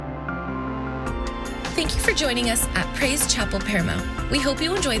Thank you for joining us at Praise Chapel Paramount. We hope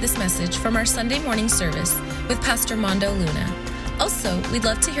you enjoy this message from our Sunday morning service with Pastor Mondo Luna. Also, we'd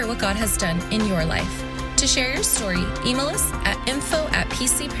love to hear what God has done in your life. To share your story, email us at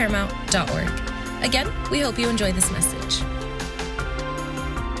info@pcparamount.org. Again, we hope you enjoy this message.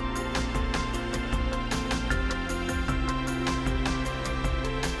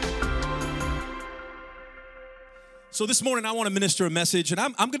 So this morning, I want to minister a message, and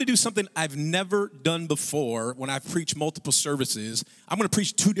I'm going to do something I've never done before when I've preached multiple services. I'm going to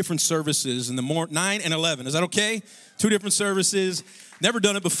preach two different services in the morning, 9 and 11. Is that okay? Two different services. Never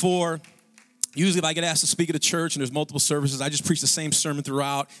done it before. Usually if I get asked to speak at a church and there's multiple services, I just preach the same sermon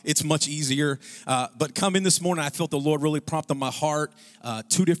throughout. It's much easier. But coming this morning, I felt the Lord really prompt on my heart.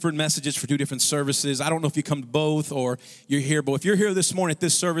 Two different messages for two different services. I don't know if you come to both or you're here, but if you're here this morning at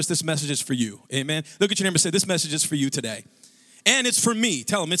this service, this message is for you. Amen. Look at your neighbor and say, this message is for you today. And it's for me.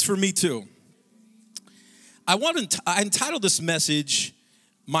 Tell them it's for me too. I entitled this message,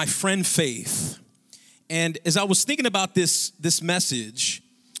 My Friend Faith. And as I was thinking about this message,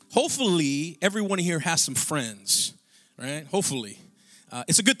 hopefully, everyone here has some friends, right? Hopefully.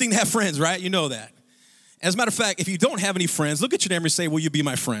 It's a good thing to have friends, right? You know that. As a matter of fact, if you don't have any friends, look at your neighbor and say, will you be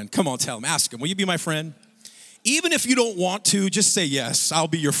my friend? Come on, tell them. Ask them, will you be my friend? Even if you don't want to, just say yes, I'll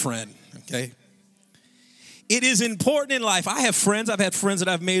be your friend, okay? It is important in life. I have friends. I've had friends that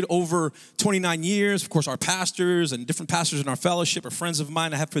I've made over 29 years. Of course, our pastors and different pastors in our fellowship are friends of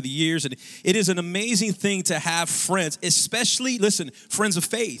mine I have for the years. And it is an amazing thing to have friends, especially, listen, friends of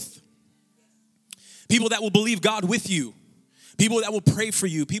faith. People that will believe God with you. People that will pray for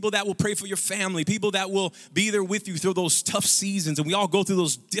you. People that will pray for your family. People that will be there with you through those tough seasons. And we all go through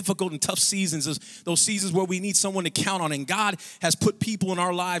those difficult and tough seasons, those seasons where we need someone to count on. And God has put people in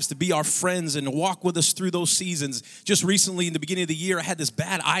our lives to be our friends and walk with us through those seasons. Just recently, in the beginning of the year, I had this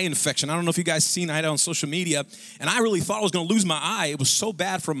bad eye infection. I don't know if you guys seen it on social media. And I really thought I was going to lose my eye. It was so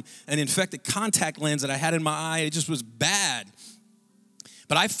bad from an infected contact lens that I had in my eye. It just was bad.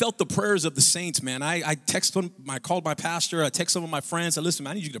 But I felt the prayers of the saints, man. I texted them, I called my pastor, I texted some of my friends, I said, listen,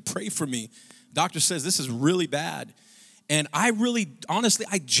 man, I need you to pray for me. Doctor says this is really bad. And I really, honestly,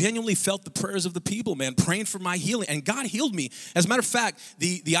 I genuinely felt the prayers of the people, man, praying for my healing. And God healed me. As a matter of fact,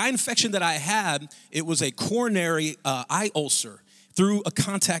 the eye infection that I had, it was a coronary eye ulcer through a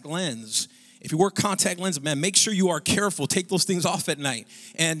contact lens. If you wear contact lenses, man, make sure you are careful. Take those things off at night.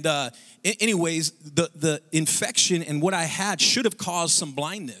 And anyways, the infection and what I had should have caused some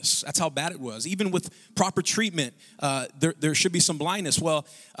blindness. That's how bad it was. Even with proper treatment, there should be some blindness. Well,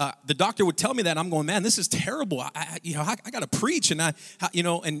 the doctor would tell me that. I'm going, man, this is terrible. I got to preach. And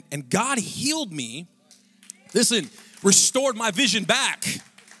and God healed me. Listen, restored my vision back.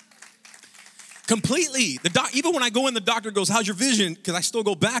 Completely. Even when I go in, the doctor goes, how's your vision? Because I still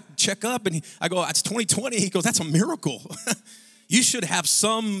go back, check up, and I go, it's 20/20. He goes, that's a miracle. You should have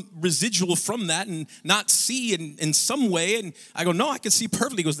some residual from that and not see in some way. And I go, no, I can see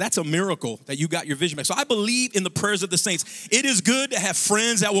perfectly. He goes, that's a miracle that you got your vision back. So I believe in the prayers of the saints. It is good to have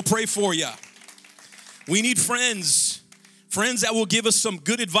friends that will pray for you. We need friends that will give us some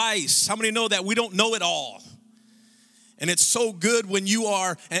good advice. How many know that we don't know it all? And it's so good when you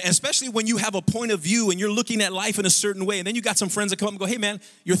are, and especially when you have a point of view and you're looking at life in a certain way. And then you got some friends that come up and go, hey, man,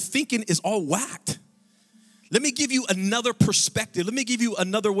 your thinking is all whacked. Let me give you another perspective. Let me give you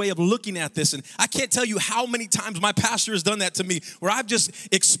another way of looking at this. And I can't tell you how many times my pastor has done that to me, where I've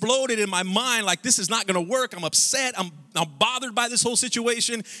just exploded in my mind like this is not going to work. I'm upset. I'm bothered by this whole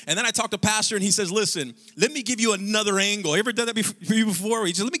situation. And then I talk to pastor and he says, listen, let me give you another angle. You ever done that for you before?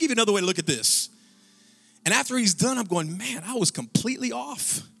 He says, let me give you another way to look at this. And after he's done, I'm going, man, I was completely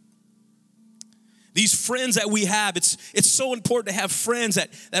off. These friends that we have, it's so important to have friends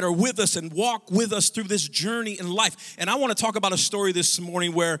that are with us and walk with us through this journey in life. And I want to talk about a story this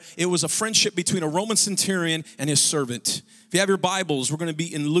morning where it was a friendship between a Roman centurion and his servant. If you have your Bibles, we're going to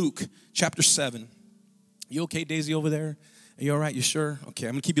be in Luke chapter 7. You okay, Daisy, over there? Are you all right? You sure? Okay,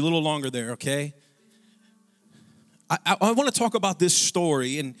 I'm going to keep you a little longer there, okay? I want to talk about this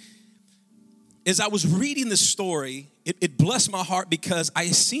story. And as I was reading this story, it blessed my heart because I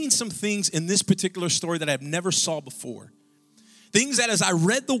seen some things in this particular story that I've never saw before. Things that as I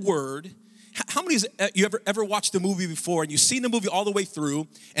read the word, how many of you ever watched the movie before and you've seen the movie all the way through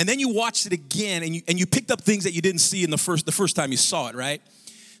and then you watched it again and you picked up things that you didn't see in the first time you saw it, right?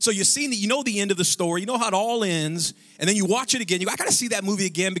 So you've seen you know the end of the story, you know how it all ends, and then you watch it again. I got to see that movie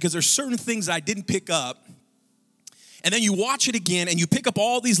again because there's certain things that I didn't pick up. And then you watch it again and you pick up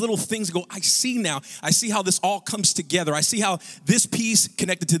all these little things and go, I see now. I see how this all comes together. I see how this piece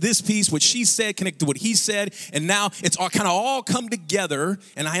connected to this piece, what she said connected to what he said. And now it's all kind of all come together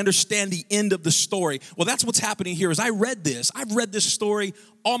and I understand the end of the story. Well, that's what's happening here. As I read this, I've read this story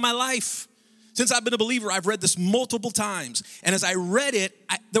all my life. Since I've been a believer, I've read this multiple times. And as I read it,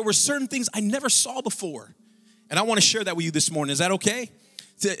 there were certain things I never saw before. And I want to share that with you this morning. Is that okay?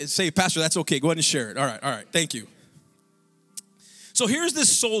 Say, Pastor, that's okay. Go ahead and share it. All right. Thank you. So here's this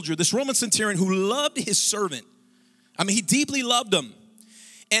soldier, this Roman centurion who loved his servant. I mean, he deeply loved him.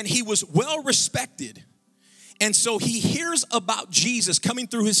 And he was well respected. And so he hears about Jesus coming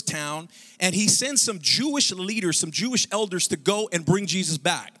through his town. And he sends some Jewish leaders, some Jewish elders to go and bring Jesus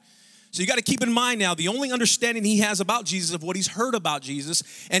back. So you got to keep in mind now, the only understanding he has about Jesus, of what he's heard about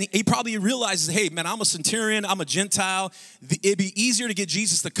Jesus, and he probably realizes, hey, man, I'm a centurion, I'm a Gentile. It'd be easier to get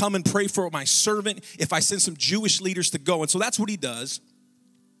Jesus to come and pray for my servant if I send some Jewish leaders to go. And so that's what he does.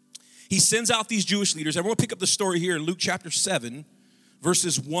 He sends out these Jewish leaders. And we're going to pick up the story here in Luke chapter 7,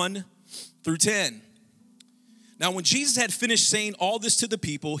 verses 1 through 10. Now, when Jesus had finished saying all this to the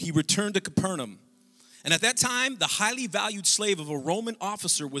people, he returned to Capernaum. And at that time, the highly valued slave of a Roman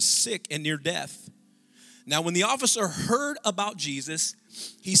officer was sick and near death. Now, when the officer heard about Jesus,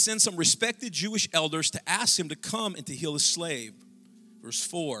 he sent some respected Jewish elders to ask him to come and to heal his slave. Verse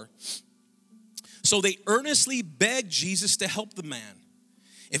 4. So they earnestly begged Jesus to help the man.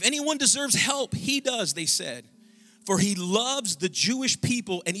 If anyone deserves help, he does, they said. For he loves the Jewish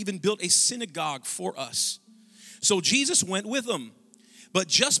people and even built a synagogue for us. So Jesus went with them. But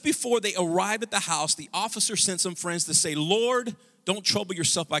just before they arrived at the house, the officer sent some friends to say, Lord, don't trouble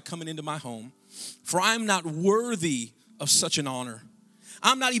yourself by coming into my home, for I'm not worthy of such an honor.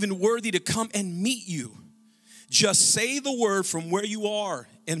 I'm not even worthy to come and meet you. Just say the word from where you are,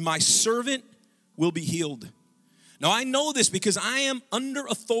 and my servant will be healed. Now, I know this because I am under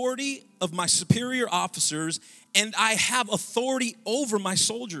authority of my superior officers, and I have authority over my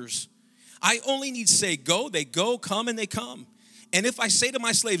soldiers. I only need to say, go, they go, come, and they come. And if I say to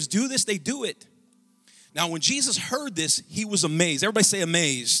my slaves, do this, they do it. Now, when Jesus heard this, he was amazed. Everybody say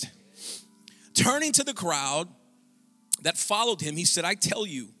amazed. Turning to the crowd that followed him, he said, I tell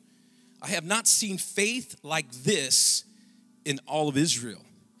you, I have not seen faith like this in all of Israel.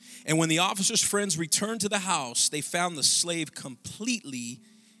 And when the officer's friends returned to the house, they found the slave completely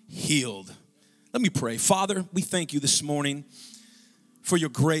healed. Let me pray. Father, we thank you this morning for your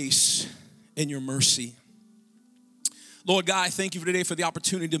grace and your mercy. Lord God, I thank you for today for the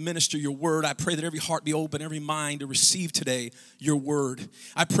opportunity to minister your word. I pray that every heart be open, every mind to receive today your word.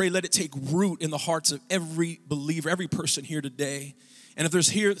 I pray let it take root in the hearts of every believer, every person here today. And if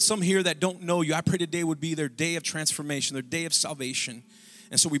there's some here that don't know you, I pray today would be their day of transformation, their day of salvation.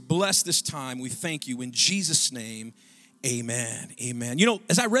 And so we bless this time. We thank you in Jesus' name. Amen. Amen. You know,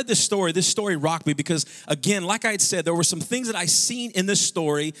 as I read this story rocked me because, again, like I had said, there were some things that I seen in this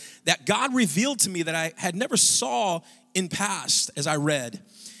story that God revealed to me that I had never saw in past as I read.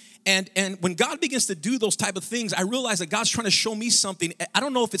 And when God begins to do those type of things, I realize that God's trying to show me something. I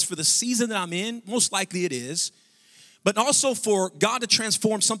don't know if it's for the season that I'm in. Most likely it is. But also for God to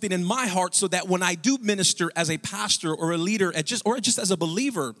transform something in my heart so that when I do minister as a pastor or a leader or just as a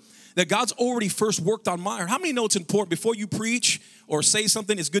believer, that God's already first worked on my heart. How many know it's important before you preach or say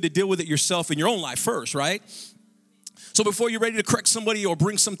something, it's good to deal with it yourself in your own life first, right? So before you're ready to correct somebody or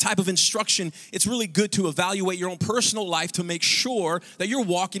bring some type of instruction, it's really good to evaluate your own personal life to make sure that you're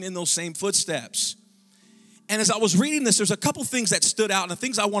walking in those same footsteps. And as I was reading this, there's a couple things that stood out and the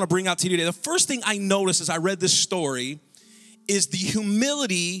things I want to bring out to you today. The first thing I noticed as I read this story is the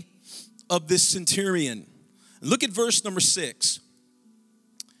humility of this centurion. Look at verse number 6.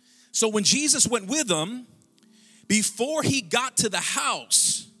 So when Jesus went with them, before he got to the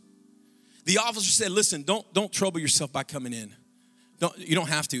house, the officer said, listen, don't trouble yourself by coming in. You don't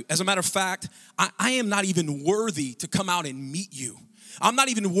have to. As a matter of fact, I am not even worthy to come out and meet you. I'm not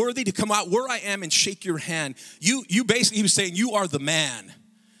even worthy to come out where I am and shake your hand. You basically, he was saying, you are the man.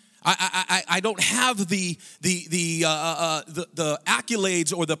 I don't have the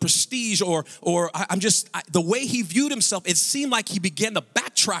accolades or the prestige or I'm just, the way he viewed himself, it seemed like he began to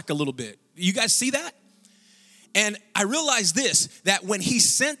backtrack a little bit. You guys see that? And I realized this, that when he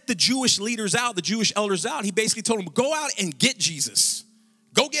sent the Jewish leaders out, the Jewish elders out, he basically told them, go out and get Jesus.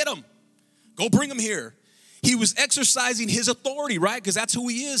 Go get him. Go bring him here. He was exercising his authority, right? Because that's who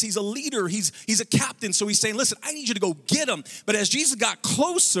he is. He's a leader. He's a captain. So he's saying, listen, I need you to go get him. But as Jesus got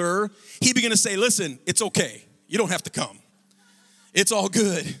closer, he began to say, listen, it's okay. You don't have to come. It's all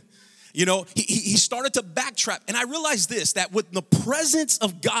good. You know, he started to backtrack. And I realized this, that when the presence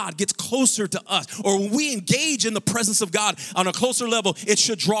of God gets closer to us, or when we engage in the presence of God on a closer level, it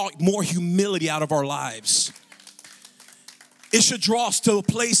should draw more humility out of our lives. It should draw us to a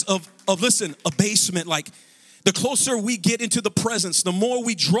place of listen, abasement. Like, the closer we get into the presence, the more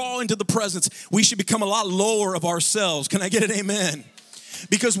we draw into the presence, we should become a lot lower of ourselves. Can I get an amen?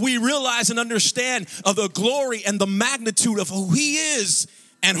 Because we realize and understand of the glory and the magnitude of who he is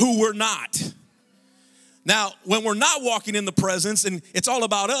and who we're not. Now, when we're not walking in the presence and it's all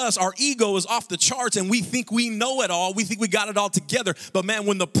about us, our ego is off the charts and we think we know it all. We think we got it all together. But man,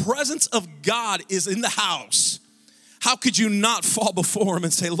 when the presence of God is in the house, how could you not fall before him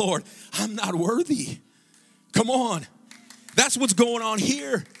and say, Lord, I'm not worthy? Come on. That's what's going on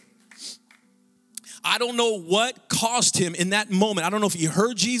here. I don't know what caused him in that moment. I don't know if he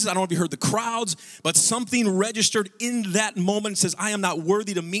heard Jesus. I don't know if he heard the crowds, but something registered in that moment and says, I am not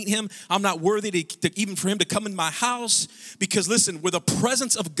worthy to meet him. I'm not worthy to even for him to come in my house. Because listen, where the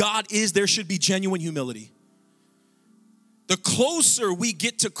presence of God is, there should be genuine humility. The closer we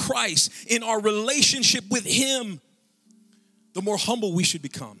get to Christ in our relationship with him, the more humble we should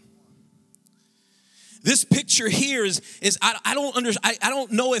become. This picture here is I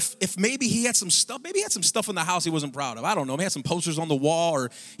don't know if maybe he had some stuff. Maybe he had some stuff in the house he wasn't proud of. I don't know. He had some posters on the wall,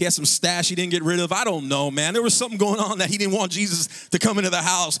 or he had some stash he didn't get rid of. I don't know, man. There was something going on that he didn't want Jesus to come into the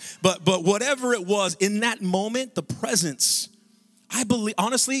house. But whatever it was, in that moment, the presence, I believe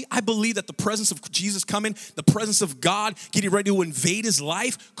that the presence of Jesus coming, the presence of God getting ready to invade his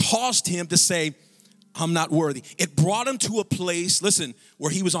life, caused him to say, I'm not worthy. It brought him to a place, listen,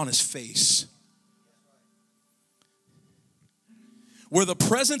 where he was on his face. Where the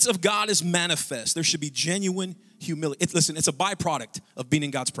presence of God is manifest, there should be genuine humility. Listen, it's a byproduct of being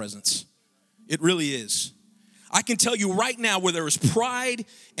in God's presence. It really is. I can tell you right now, where there is pride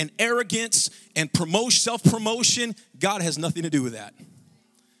and arrogance and self-promotion, God has nothing to do with that.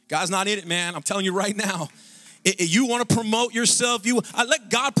 God's not in it, man. I'm telling you right now. You want to promote yourself, let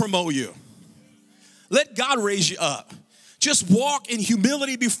God promote you. Let God raise you up. Just walk in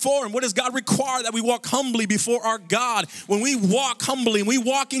humility before him. What does God require? That we walk humbly before our God. When we walk humbly and we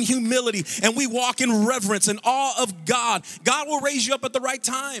walk in humility and we walk in reverence and awe of God, God will raise you up at the right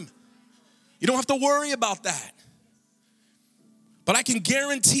time. You don't have to worry about that. But I can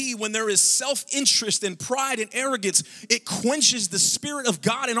guarantee when there is self-interest and pride and arrogance, it quenches the Spirit of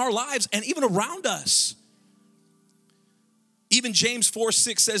God in our lives and even around us. Even James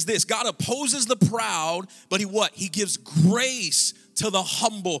 4:6 says this, God opposes the proud, but he gives grace to the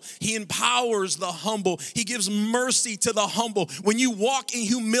humble. He empowers the humble. He gives mercy to the humble. When you walk in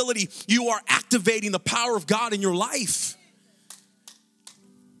humility, you are activating the power of God in your life.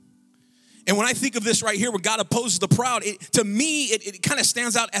 And when I think of this right here, where God opposes the proud, to me, it kind of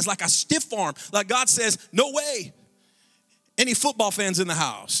stands out as like a stiff arm. Like God says, no way. Any football fans in the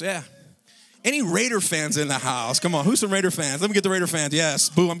house? Yeah. Any Raider fans in the house? Come on, who's some Raider fans? Let me get the Raider fans. Yes,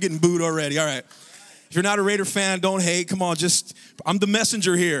 boo, I'm getting booed already. All right. If you're not a Raider fan, don't hate. Come on, I'm the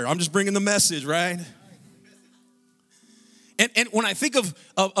messenger here. I'm just bringing the message, right? And when I think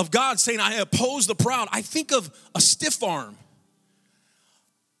of God saying, I oppose the proud, I think of a stiff arm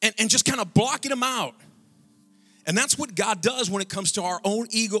and just kind of blocking them out. And that's what God does when it comes to our own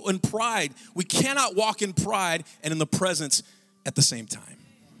ego and pride. We cannot walk in pride and in the presence at the same time.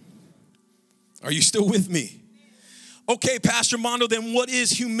 Are you still with me? Okay, Pastor Mondo, then what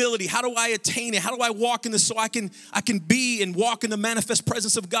is humility? How do I attain it? How do I walk in this so I can be and walk in the manifest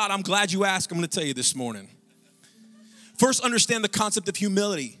presence of God? I'm glad you asked. I'm going to tell you this morning. First, understand the concept of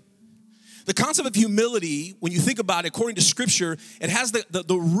humility. The concept of humility, when you think about it, according to Scripture, it has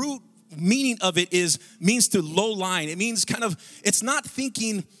the root meaning of it means to low line. It means it's not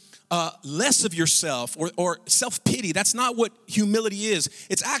thinking less of yourself or self-pity. That's not what humility is.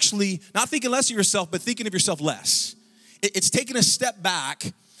 It's actually not thinking less of yourself, but thinking of yourself less. It's taking a step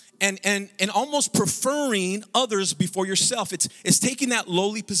back and almost preferring others before yourself. It's taking that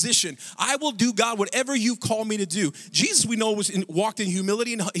lowly position. I will do, God, whatever you've called me to do. Jesus, we know, walked in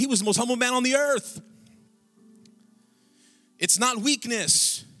humility, and he was the most humble man on the earth. It's not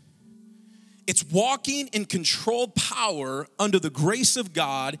weakness. It's walking in controlled power under the grace of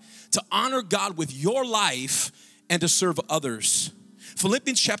God to honor God with your life and to serve others.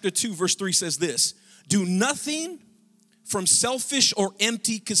 Philippians chapter 2, verse 3 says this, do nothing from selfish or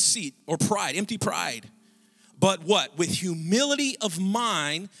empty conceit or pride, empty pride, but what? With humility of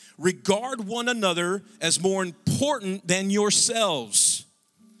mind, regard one another as more important than yourselves.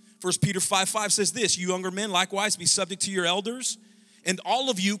 1 Peter 5:5 says this, you younger men, likewise be subject to your elders, and all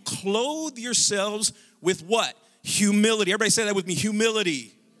of you clothe yourselves with what? Humility. Everybody say that with me,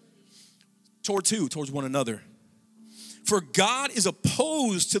 humility. Towards who? Towards one another. For God is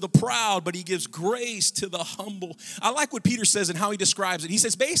opposed to the proud, but he gives grace to the humble. I like what Peter says and how he describes it. He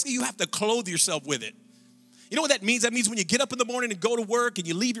says, basically, you have to clothe yourself with it. You know what that means? That means when you get up in the morning and go to work and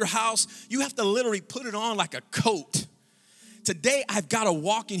you leave your house, you have to literally put it on like a coat. Today, I've got to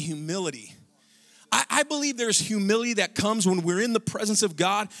walk in humility. I believe there's humility that comes when we're in the presence of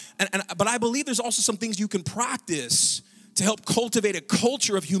God, but I believe there's also some things you can practice to help cultivate a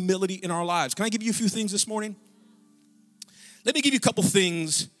culture of humility in our lives. Can I give you a few things this morning? Let me give you a couple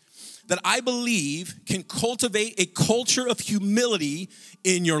things that I believe can cultivate a culture of humility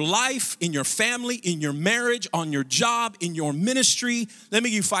in your life, in your family, in your marriage, on your job, in your ministry. Let me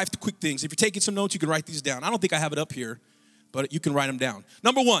give you 5 quick things. If you're taking some notes, you can write these down. I don't think I have it up here, but you can write them down.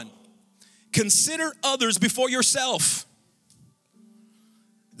 Number 1, consider others before yourself.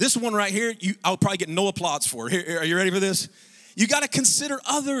 This one right here, I'll probably get no applause for. Here, are you ready for this? You got to consider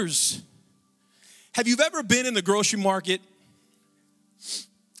others. Have you ever been in the grocery market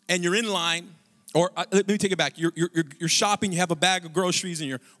and you're in line, or let me take it back. You're shopping, you have a bag of groceries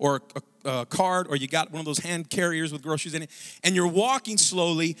or a cart, or you got one of those hand carriers with groceries in it, and you're walking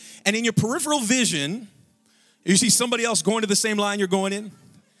slowly, and in your peripheral vision, you see somebody else going to the same line you're going in.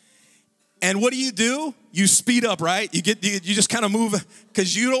 And what do? You speed up, right? You just kind of move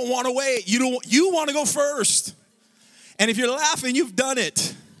because you don't want to wait. You want to go first. And if you're laughing, you've done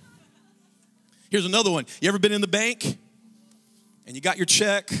it. Here's another one. You ever been in the bank and you got your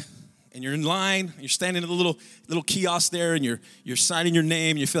check and you're in line, you're standing at a little kiosk there and you're signing your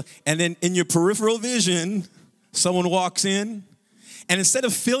name, and then in your peripheral vision, someone walks in. And instead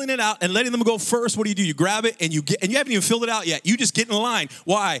of filling it out and letting them go first, what do? You grab it and you haven't even filled it out yet. You just get in line.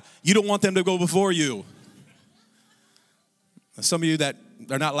 Why? You don't want them to go before you. Some of you that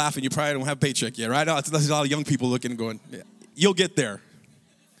are not laughing, you probably don't have a paycheck yet, right? There's a lot of young people looking and going, yeah, you'll get there.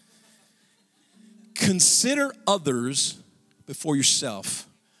 Consider others before yourself.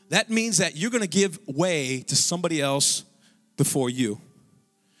 That means that you're going to give way to somebody else before you.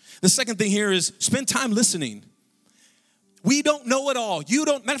 The second thing here is spend time listening. We don't know it all. You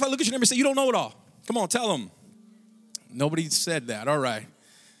don't. Matter of fact, look at your neighbor and say, you don't know it all. Come on, tell them. Nobody said that. All right.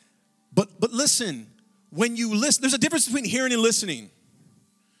 But listen. When you listen, there's a difference between hearing and listening.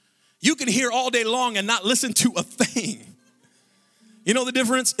 You can hear all day long and not listen to a thing. You know the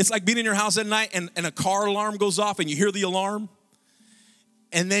difference? It's like being in your house at night and a car alarm goes off and you hear the alarm.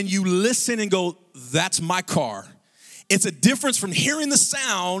 And then you listen and go, that's my car. It's a difference from hearing the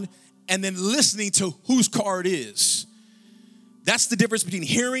sound and then listening to whose car it is. That's the difference between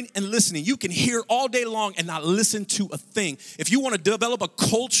hearing and listening. You can hear all day long and not listen to a thing. If you want to develop a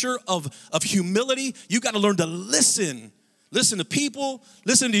culture of humility, you got to learn to listen. Listen to people.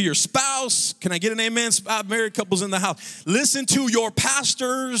 Listen to your spouse. Can I get an amen? Married couples in the house. Listen to your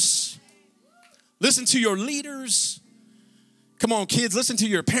pastors. Listen to your leaders. Come on, kids, listen to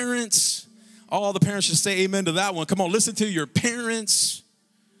your parents. All the parents should say amen to that one. Come on, listen to your parents.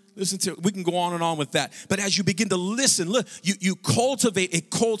 We can go on and on with that. But as you begin to listen, look, you cultivate a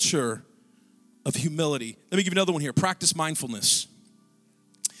culture of humility. Let me give you another one here. Practice mindfulness.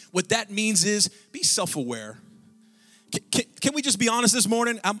 What that means is be self-aware. Can we just be honest this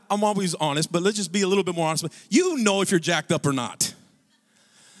morning? I'm always honest, but let's just be a little bit more honest. You know if you're jacked up or not.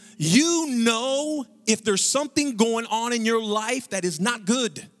 You know if there's something going on in your life that is not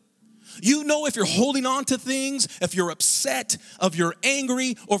good. You know if you're holding on to things, if you're upset, if you're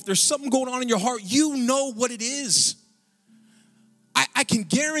angry, or if there's something going on in your heart, you know what it is. I can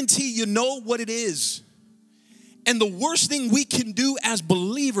guarantee you know what it is. And the worst thing we can do as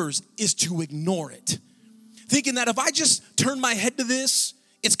believers is to ignore it. Thinking that if I just turn my head to this,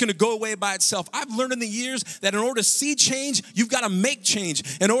 it's going to go away by itself. I've learned in the years that in order to see change, you've got to make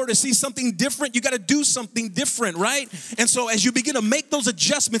change. In order to see something different, you got to do something different, right? And so as you begin to make those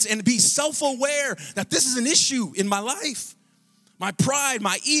adjustments and be self-aware that this is an issue in my life, my pride,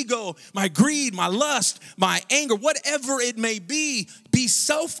 my ego, my greed, my lust, my anger, whatever it may be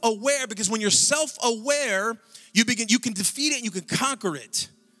self-aware, because when you're self-aware, you can defeat it and you can conquer it.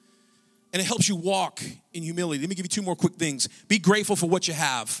 And it helps you walk in humility. Let me give you 2 more quick things. Be grateful for what you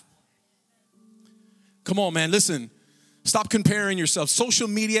have. Come on, man, listen. Stop comparing yourself. Social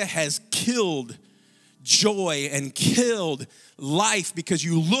media has killed joy and killed life because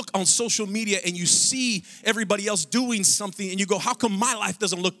you look on social media and you see everybody else doing something and you go, how come my life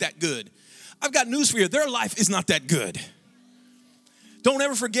doesn't look that good? I've got news for you. Their life is not that good. Don't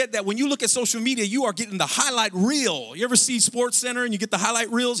ever forget that when you look at social media, you are getting the highlight reel. You ever see Sports Center and you get the highlight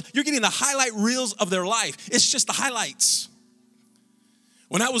reels? You're getting the highlight reels of their life. It's just the highlights.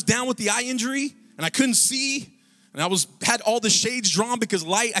 When I was down with the eye injury and I couldn't see, and I had all the shades drawn because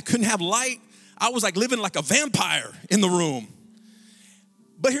I couldn't have light, I was like living like a vampire in the room.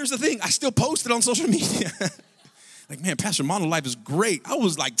 But here's the thing, I still posted on social media. Like, man, Pastor Mondo life is great. I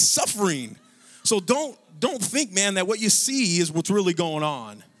was like suffering. So don't think, man, that what you see is what's really going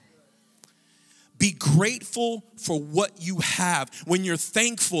on. Be grateful for what you have. When you're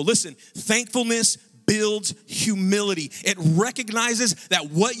thankful, listen, thankfulness builds humility. It recognizes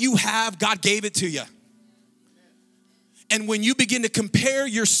that what you have, God gave it to you. And when you begin to compare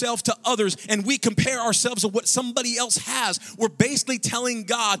yourself to others, and we compare ourselves to what somebody else has, we're basically telling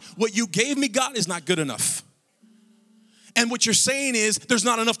God, what you gave me, God, is not good enough. And what you're saying is, there's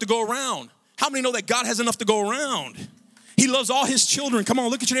not enough to go around. How many know that God has enough to go around? He loves all his children. Come on,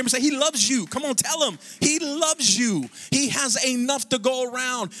 look at your neighbor and say, he loves you. Come on, tell him. He loves you. He has enough to go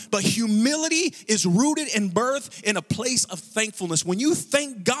around. But humility is rooted and birthed in a place of thankfulness. When you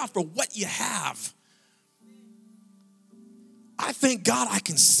thank God for what you have, I thank God I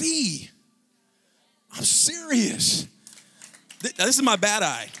can see. I'm serious. This is my bad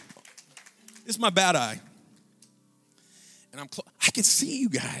eye. This is my bad eye. And I can see you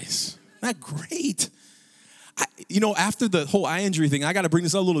guys. Isn't that great? After the whole eye injury thing, I got to bring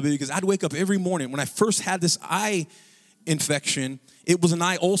this up a little bit because I'd wake up every morning. When I first had this eye infection, it was an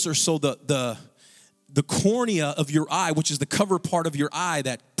eye ulcer. So the cornea of your eye, which is the cover part of your eye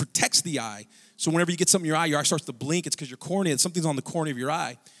that protects the eye. So whenever you get something in your eye starts to blink. It's because your cornea, something's on the cornea of your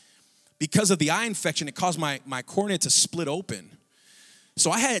eye. Because of the eye infection, it caused my cornea to split open. So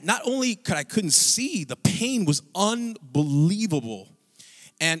I had, not only I couldn't see, the pain was unbelievable.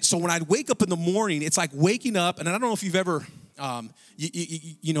 And so when I'd wake up in the morning, it's like waking up, and I don't know if you've ever,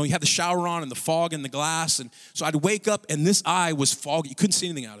 you have the shower on and the fog in the glass. And so I'd wake up and this eye was foggy. You couldn't see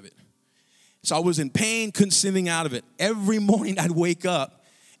anything out of it. So I was in pain, couldn't see anything out of it. Every morning I'd wake up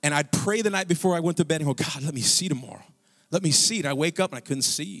and I'd pray the night before I went to bed and go, God, let me see tomorrow. Let me see. And I wake up and I couldn't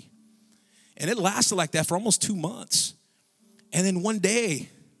see. And it lasted like that for almost 2 months. And then one day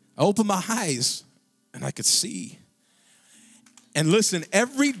I opened my eyes and I could see. And listen,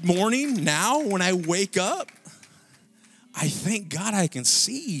 every morning now when I wake up, I thank God I can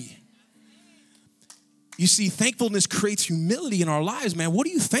see. You see, thankfulness creates humility in our lives, man. What are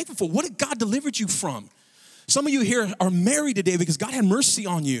you thankful for? What did God deliver you from? Some of you here are married today because God had mercy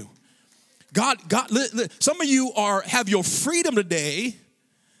on you. Some of you have your freedom today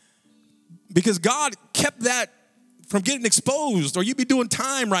because God kept that from getting exposed, or you'd be doing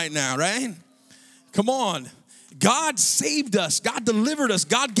time right now, right? Come on. God saved us. God delivered us.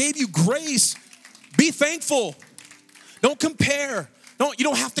 God gave you grace. Be thankful. Don't compare. You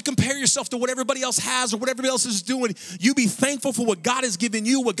don't have to compare yourself to what everybody else has or what everybody else is doing. You be thankful for what God has given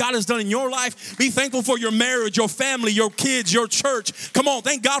you, what God has done in your life. Be thankful for your marriage, your family, your kids, your church. Come on,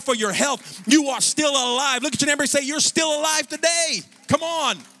 thank God for your health. You are still alive. Look at your neighbor and say, you're still alive today. Come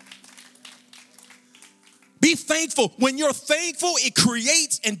on. Be thankful. When you're thankful, it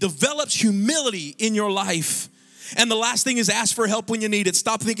creates and develops humility in your life. And the last thing is ask for help when you need it.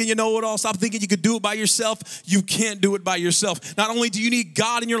 Stop thinking you know it all. Stop thinking you could do it by yourself. You can't do it by yourself. Not only do you need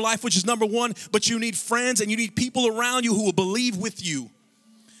God in your life, which is number one, but you need friends and you need people around you who will believe with you.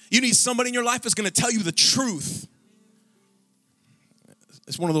 You need somebody in your life that's going to tell you the truth.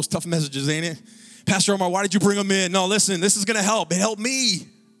 It's one of those tough messages, ain't it? Pastor Omar, why did you bring them in? No, listen, this is going to help. It helped me.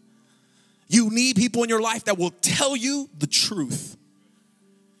 You need people in your life that will tell you the truth.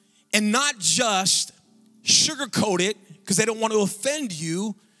 And not just sugarcoat it because they don't want to offend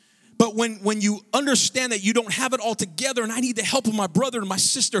you. But when you understand that you don't have it all together and I need the help of my brother and my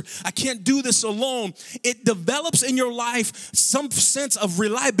sister, I can't do this alone, it develops in your life some sense of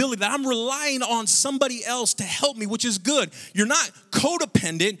reliability that I'm relying on somebody else to help me, which is good. You're not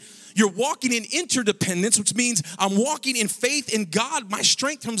codependent. You're walking in interdependence, which means I'm walking in faith in God. My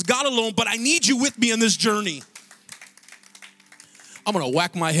strength comes God alone, but I need you with me in this journey. I'm going to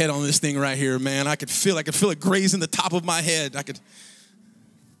whack my head on this thing right here, man. I could feel it grazing the top of my head.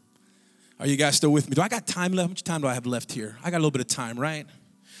 Are you guys still with me? Do I got time left? How much time do I have left here? I got a little bit of time, right?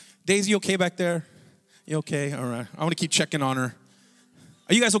 Daisy, you okay back there? You okay? All right. I want to keep checking on her.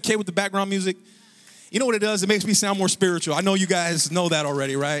 Are you guys okay with the background music? You know what it does? It makes me sound more spiritual. I know you guys know that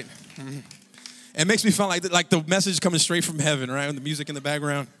already, right? Mm-hmm. It makes me feel like the message is coming straight from heaven, right? With the music in the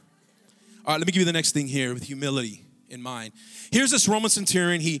background. All right, let me give you the next thing here with humility in mind. Here's this Roman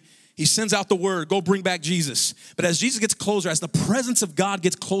centurion. He sends out the word, go bring back Jesus. But as Jesus gets closer, as the presence of God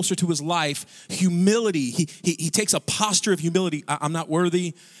gets closer to his life, humility, he takes a posture of humility. I'm not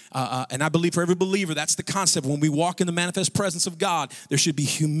worthy. And I believe for every believer, that's the concept. When we walk in the manifest presence of God, there should be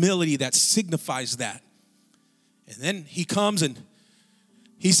humility that signifies that. And then he comes and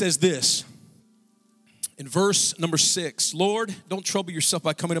he says this in verse number 6, Lord, don't trouble yourself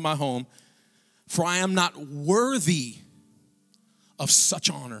by coming to my home. for I am not worthy of such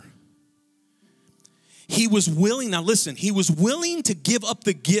honor. He was willing, now listen, he was willing to give up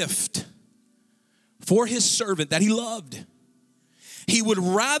the gift for his servant that he loved. He would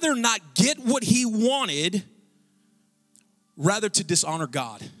rather not get what he wanted, rather to dishonor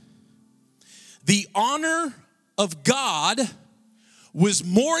God. The honor of God was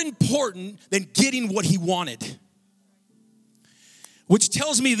more important than getting what he wanted. Which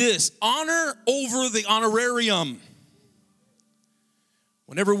tells me this: honor over the honorarium.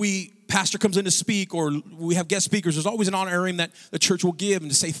 Whenever pastor comes in to speak or we have guest speakers, there's always an honorarium that the church will give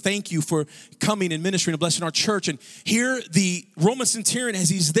and to say thank you for coming and ministering and blessing our church. And here the Roman centurion, as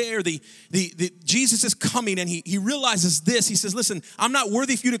he's there, Jesus is coming and he realizes this. He says, listen, I'm not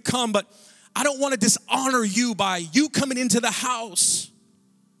worthy for you to come, but I don't want to dishonor you by you coming into the house.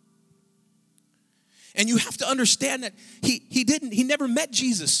 And you have to understand that he never met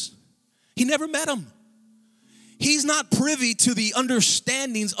Jesus. He never met him. He's not privy to the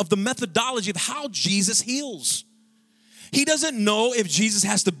understandings of the methodology of how Jesus heals. He doesn't know if Jesus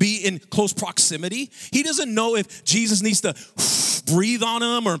has to be in close proximity. He doesn't know if Jesus needs to breathe on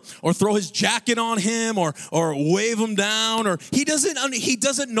him or throw his jacket on him or wave him down. Or he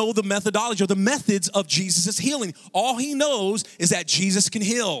doesn't know the methodology or the methods of Jesus' healing. All he knows is that Jesus can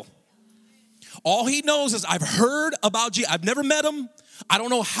heal. All he knows is I've heard about Jesus. I've never met him. I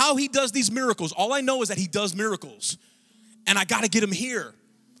don't know how he does these miracles. All I know is that he does miracles. And I got to get him here.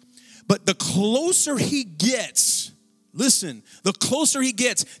 But the closer he gets, listen, the closer he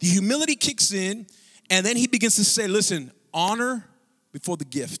gets, the humility kicks in, and then he begins to say, listen, honor before the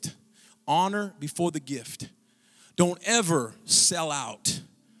gift. Honor before the gift. Don't ever sell out.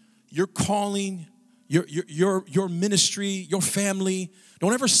 Your calling, your ministry, your family,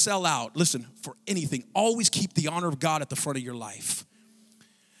 don't ever sell out, listen, for anything. Always keep the honor of God at the front of your life.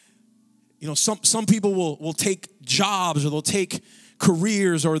 You know, some people will take jobs or they'll take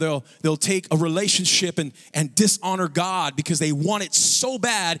careers or they'll take a relationship and dishonor God because they want it so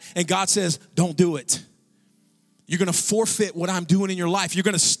bad, and God says, don't do it. You're going to forfeit what I'm doing in your life. You're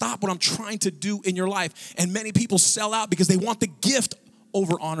going to stop what I'm trying to do in your life. And many people sell out because they want the gift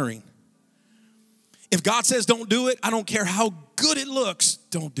over honoring. If God says don't do it, I don't care how good it looks,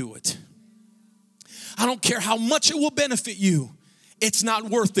 don't do it. I don't care how much it will benefit you. It's not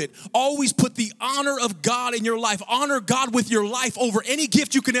worth it. Always put the honor of God in your life. Honor God with your life over any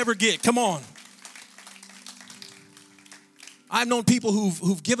gift you can ever get. Come on. I've known people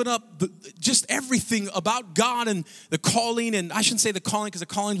who've given up just everything about God and the calling, and I shouldn't say the calling because the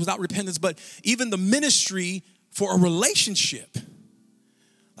calling is without repentance, but even the ministry for a relationship.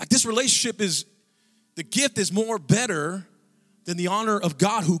 Like this relationship is, the gift is more better than the honor of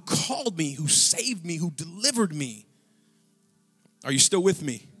God who called me, who saved me, who delivered me. Are you still with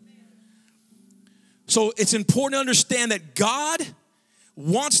me? So it's important to understand that God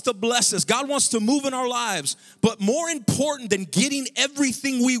wants to bless us. God wants to move in our lives. But more important than getting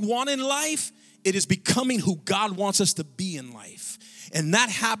everything we want in life, it is becoming who God wants us to be in life. And that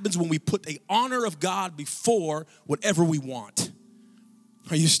happens when we put the honor of God before whatever we want.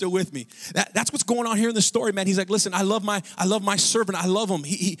 Are you still with me? That's what's going on here in the story, man. He's like, listen, I love my servant. I love him.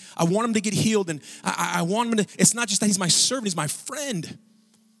 I want him to get healed, and I want him to. It's not just that he's my servant; he's my friend.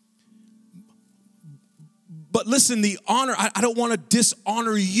 But listen, the honor. I don't want to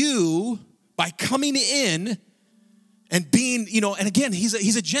dishonor you by coming in and being, And again, he's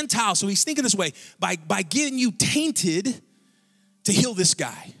a Gentile, so he's thinking this way: by getting you tainted to heal this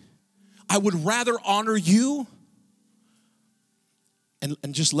guy, I would rather honor you.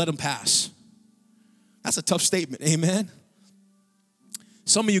 And just let them pass. That's a tough statement, amen?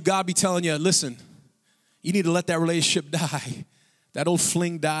 Some of you, God be telling you, listen, you need to let that relationship die. That old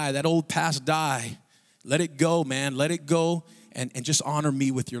fling die, that old past die. Let it go, man, let it go and just honor me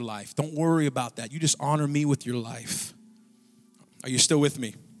with your life. Don't worry about that. You just honor me with your life. Are you still with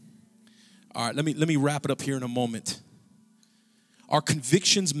me? All right, let me wrap it up here in a moment. Our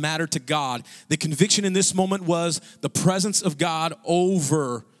convictions matter to God. The conviction in this moment was the presence of God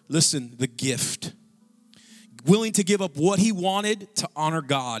over, listen, the gift. Willing to give up what he wanted to honor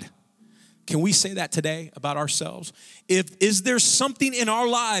God. Can we say that today about ourselves? Is there something in our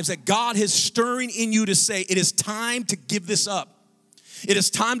lives that God is stirring in you to say, it is time to give this up? It is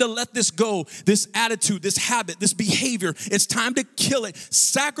time to let this go, this attitude, this habit, this behavior. It's time to kill it,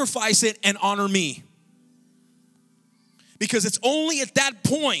 sacrifice it, and honor me. Because it's only at that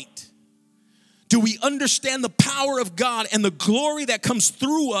point do we understand the power of God and the glory that comes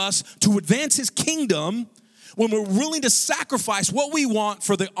through us to advance his kingdom when we're willing to sacrifice what we want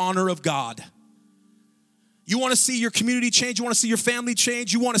for the honor of God. You want to see your community change. You want to see your family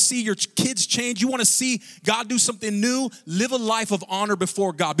change. You want to see your kids change. You want to see God do something new. Live a life of honor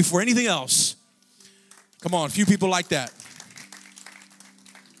before God, before anything else. Come on, a few people like that.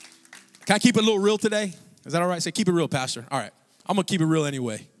 Can I keep it a little real today? Is that all right? Say, keep it real, Pastor. All right. I'm going to keep it real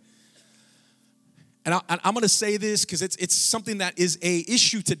anyway. And I'm going to say this because it's something that is a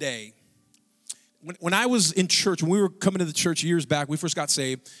issue today. When I was in church, when we were coming to the church years back, we first got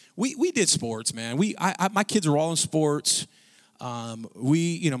saved, we did sports, man. My kids are all in sports.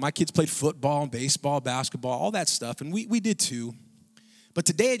 My kids played football, baseball, basketball, all that stuff, and we did too. But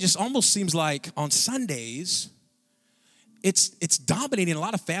today it just almost seems like on Sundays, it's dominating a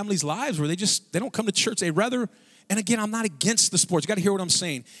lot of families' lives where they don't come to church. They rather, and again, I'm not against the sports. You got to hear what I'm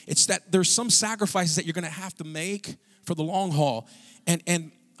saying. It's that there's some sacrifices that you're going to have to make for the long haul.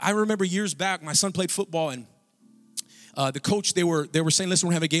 And I remember years back, my son played football, and the coach, they were saying, listen,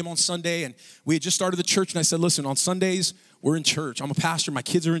 we're going to have a game on Sunday, and we had just started the church, and I said, listen, on Sundays, we're in church. I'm a pastor. My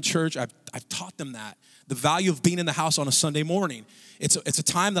kids are in church. I've taught them that, the value of being in the house on a Sunday morning. It's a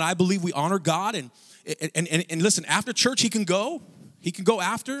time that I believe we honor God, and listen, after church, he can go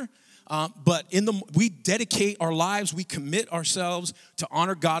after, but we dedicate our lives, we commit ourselves to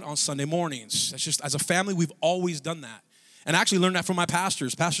honor God on Sunday mornings. That's just, as a family, we've always done that. And I actually learned that from my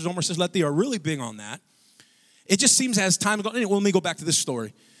pastors. Pastors Omar says, Letty are really big on that. It just seems as time goes on. Anyway, let me go back to this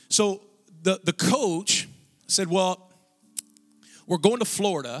story. So the coach said, well, we're going to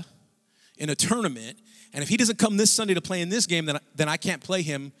Florida in a tournament, and if he doesn't come this Sunday to play in this game, then I can't play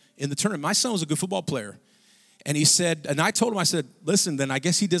him in the tournament. My son was a good football player. And he said, and I told him, I said, listen, then I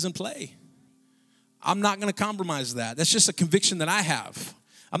guess he doesn't play. I'm not going to compromise that. That's just a conviction that I have.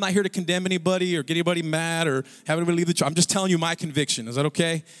 I'm not here to condemn anybody or get anybody mad or have anybody leave the church. I'm just telling you my conviction. Is that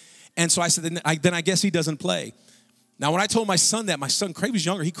okay? And so I said, then I guess he doesn't play. Now, when I told my son that, my son, Craig was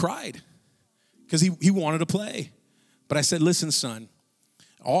younger, he cried because he wanted to play. But I said, listen, son,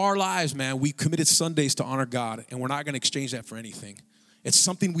 all our lives, man, we committed Sundays to honor God, and we're not going to exchange that for anything. It's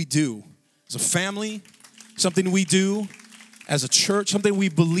something we do as a family, something we do as a church, something we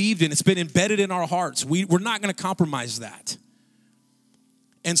believed in. It's been embedded in our hearts. We're not going to compromise that.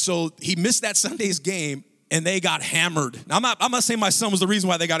 And so he missed that Sunday's game, and they got hammered. Now, I'm not saying my son was the reason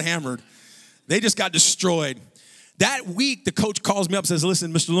why they got hammered. They just got destroyed. That week, the coach calls me up and says,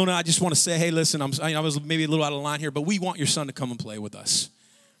 listen, Mr. Luna, I just want to say, hey, listen, I was maybe a little out of line here, but we want your son to come and play with us.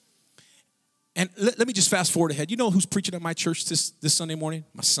 And let me just fast forward ahead. You know who's preaching at my church this Sunday morning?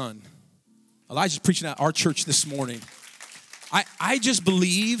 My son. Elijah's preaching at our church this morning. I just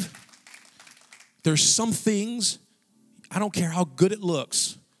believe there's some things, I don't care how good it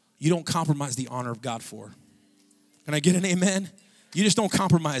looks, you don't compromise the honor of God for. Can I get an amen? You just don't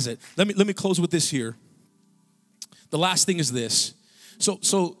compromise it. Let me close with this here. The last thing is this.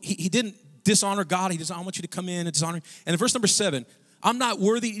 So he didn't dishonor God. He doesn't, I want you to come in and dishonor. And in verse number 7, I'm not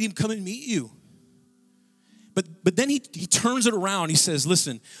worthy to even come and meet you. But then he turns it around. He says,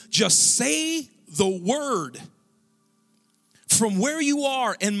 listen, just say the word from where you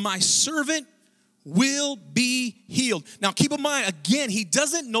are, and my servant will be healed. Now, keep in mind, again, he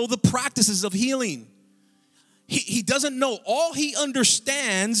doesn't know the practices of healing. He doesn't know. All he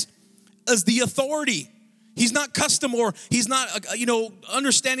understands is the authority. He's not custom, or he's not,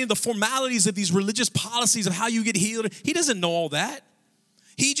 understanding the formalities of these religious policies of how you get healed. He doesn't know all that.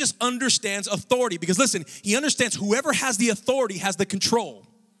 He just understands authority, because listen, he understands whoever has the authority has the control,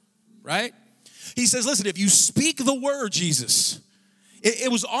 right? He says, listen, if you speak the word, Jesus,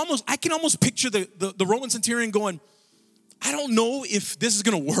 it was almost, I can almost picture the Roman centurion going, I don't know if this is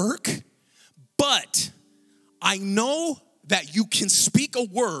going to work, but I know that you can speak a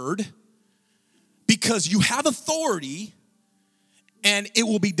word because you have authority and it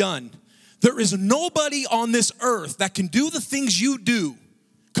will be done. There is nobody on this earth that can do the things you do.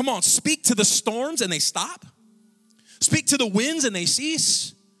 Come on, speak to the storms and they stop. Speak to the winds and they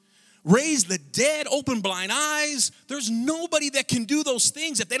cease. Raise the dead, open blind eyes. There's nobody that can do those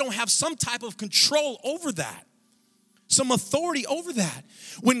things if they don't have some type of control over that. Some authority over that.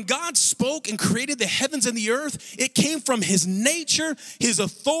 When God spoke and created the heavens and the earth, it came from his nature, his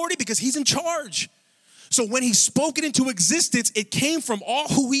authority, because he's in charge. So when he spoke it into existence, it came from all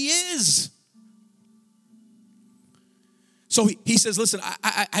who he is. So he says, listen,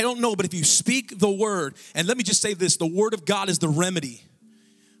 I don't know, but if you speak the word, and let me just say this, the word of God is the remedy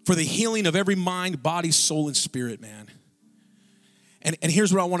for the healing of every mind, body, soul, and spirit, man. And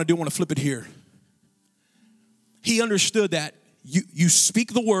here's what I want to do. I want to flip it here. He understood that you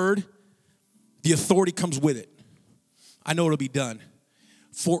speak the word, the authority comes with it. I know it'll be done.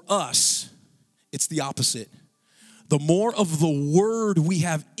 For us, it's the opposite. The more of the word we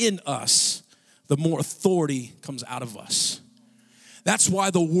have in us, the more authority comes out of us. That's why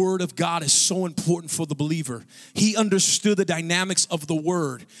the word of God is so important for the believer. He understood the dynamics of the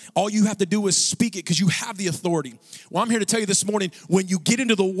word. All you have to do is speak it because you have the authority. Well, I'm here to tell you this morning, when you get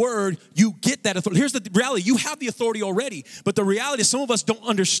into the word, you get that authority. Here's the reality. You have the authority already, but the reality is some of us don't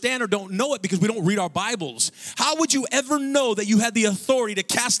understand or don't know it because we don't read our Bibles. How would you ever know that you had the authority to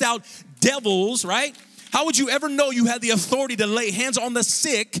cast out devils, right? How would you ever know you had the authority to lay hands on the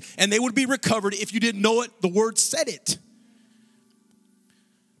sick and they would be recovered if you didn't know it? The word said it.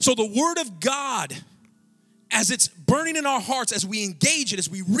 So the word of God, as it's burning in our hearts, as we engage it, as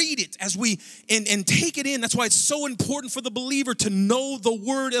we read it, as we and take it in, that's why it's so important for the believer to know the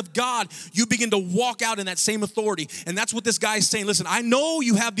word of God. You begin to walk out in that same authority. And that's what this guy is saying. Listen, I know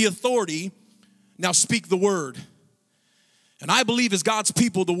you have the authority. Now speak the word. And I believe as God's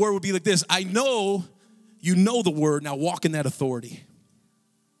people, the word would be like this. I know you know the word. Now walk in that authority.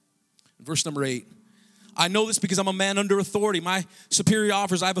 Verse number 8. I know this because I'm a man under authority. My superior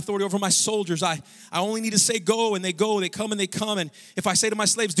officers, I have authority over my soldiers. I only need to say go, and they go. They come, and they come. And if I say to my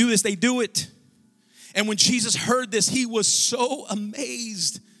slaves, do this, they do it. And when Jesus heard this, he was so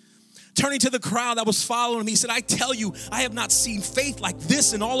amazed. Turning to the crowd that was following him, he said, I tell you, I have not seen faith like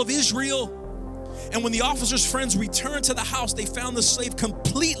this in all of Israel. And when the officer's friends returned to the house, they found the slave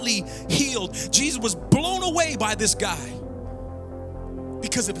completely healed. Jesus was blown away by this guy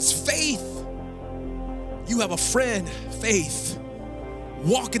because of his faith. You have a friend, faith.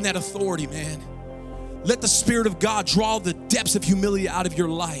 Walk in that authority, man. Let the Spirit of God draw the depths of humility out of your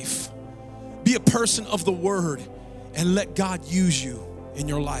life. Be a person of the word and let God use you in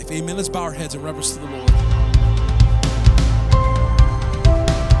your life. Amen. Let's bow our heads in reverence to the Lord.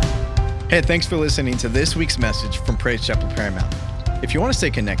 Hey, thanks for listening to this week's message from Praise Chapel Paramount. If you want to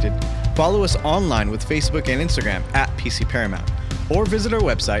stay connected, follow us online with Facebook and Instagram at PC Paramount, or visit our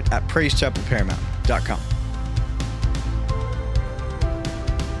website at praisechapelparamount.com.